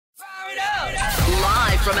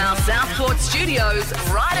from our Southport studios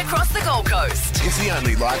right across the Gold Coast. It's the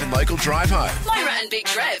only live and local drive home. Moira and Big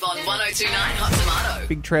Trev on 102.9 Hot Tomato.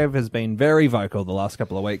 Big Trev has been very vocal the last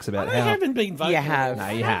couple of weeks about I how... haven't been vocal. You have. No,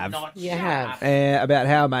 you have. You have. About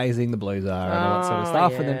how amazing the Blues are and all that sort of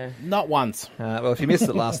stuff. Yeah. And then, Not once. well, if you missed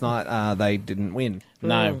it last night, they didn't win.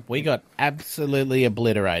 No, we got absolutely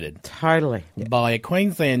obliterated Totally. by a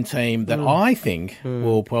Queensland team that I think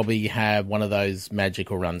will probably have one of those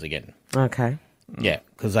magical runs again. Okay. Yeah,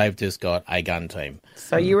 because they've just got a gun team.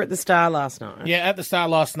 So you were at the Star last night? Yeah, at the start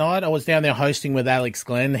last night, I was down there hosting with Alex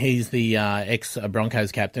Glenn. He's the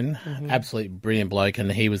ex-Broncos captain. Absolutely brilliant bloke,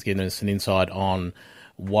 and he was giving us an insight on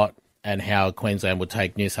what and how Queensland would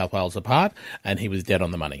take New South Wales apart, and he was dead on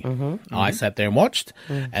the money. I sat there and watched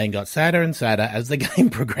and got sadder and sadder as the game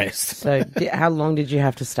progressed. So how long did you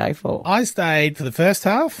have to stay for? I stayed for the first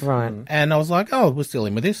half, Right. and I was like, oh, we're still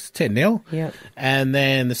in with this, 10-0. Yep. And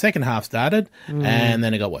then the second half started, and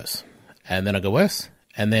then it got worse. And then it got worse.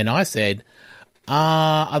 And then I said,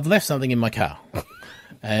 I've left something in my car.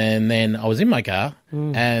 And then I was in my car,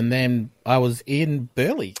 and then I was in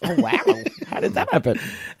Burleigh. Oh, wow. How did that happen?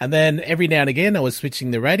 And then every now and again, I was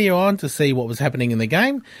switching the radio on to see what was happening in the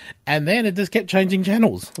game, and then it just kept changing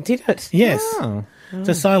channels. Did it? Yes, Oh.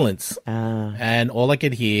 to silence. Ah. And all I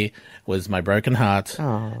could hear was my broken heart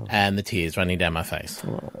and the tears running down my face.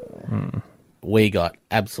 We got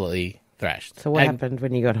absolutely thrashed. So what And happened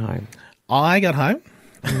when you got home? I got home,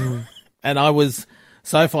 and I was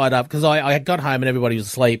so fired up because I got home and everybody was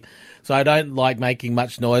asleep. So I don't like making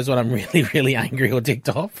much noise when I'm really, really angry or ticked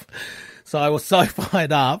off. So I was so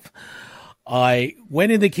fired up. I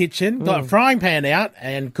went in the kitchen, got a frying pan out,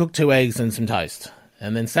 and cooked 2 eggs and some toast.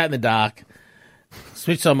 And then sat in the dark,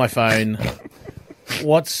 switched on my phone,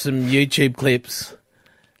 watched some YouTube clips.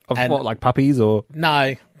 Of And- what, like puppies or...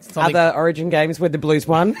 No. Something, Other Origin games where the Blues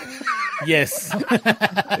won? yes.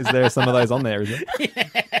 Is there some of those on there, is it?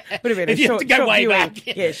 Would have been a You have short, to go short way viewing. back.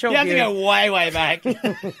 Yeah, short You have to viewing. go way, way back.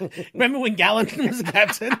 Remember when Gallen was the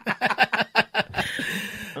captain?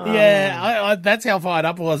 Yeah, that's how fired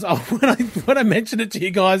up I was. When I mentioned it to you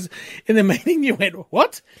guys in the meeting, you went,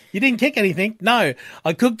 what? You didn't kick anything? No.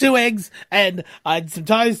 I cooked 2 eggs and I had some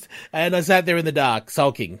toast and I sat there in the dark,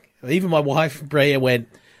 sulking. Even my wife, Bria, went,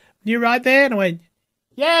 you right there? And I went,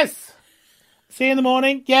 yes. See you in the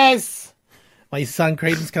morning? Yes. My son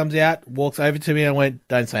Credence comes out, walks over to me, and I went,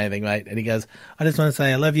 don't say anything, mate. And he goes, I just want to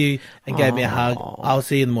say I love you, and gave me a hug. I'll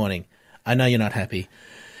see you in the morning. I know you're not happy.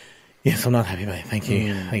 Yes, I'm not happy, mate. Thank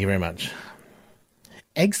you. Thank you very much.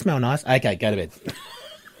 Eggs smell nice. Okay, go to bed.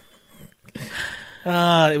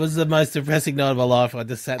 It was the most depressing night of my life. I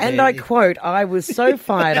just sat there. And I quote, I was so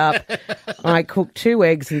fired up, I cooked 2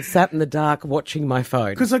 eggs and sat in the dark watching my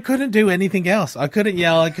phone. Because I couldn't do anything else. I couldn't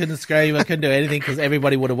yell, I couldn't scream, I couldn't do anything because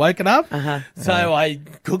everybody would have woken up. So I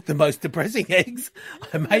cooked the most depressing eggs.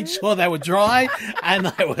 I made sure they were dry and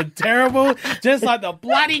they were terrible, just like the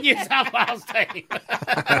bloody New South Wales team.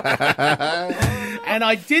 And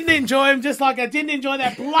I didn't enjoy them just like I didn't enjoy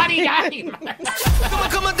that bloody game.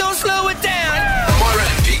 Come on, don't slow it down. Moira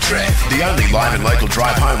and Big Trev, the only live and local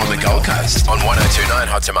drive home on the Gold Coast on 102.9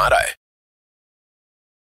 Hot Tomato.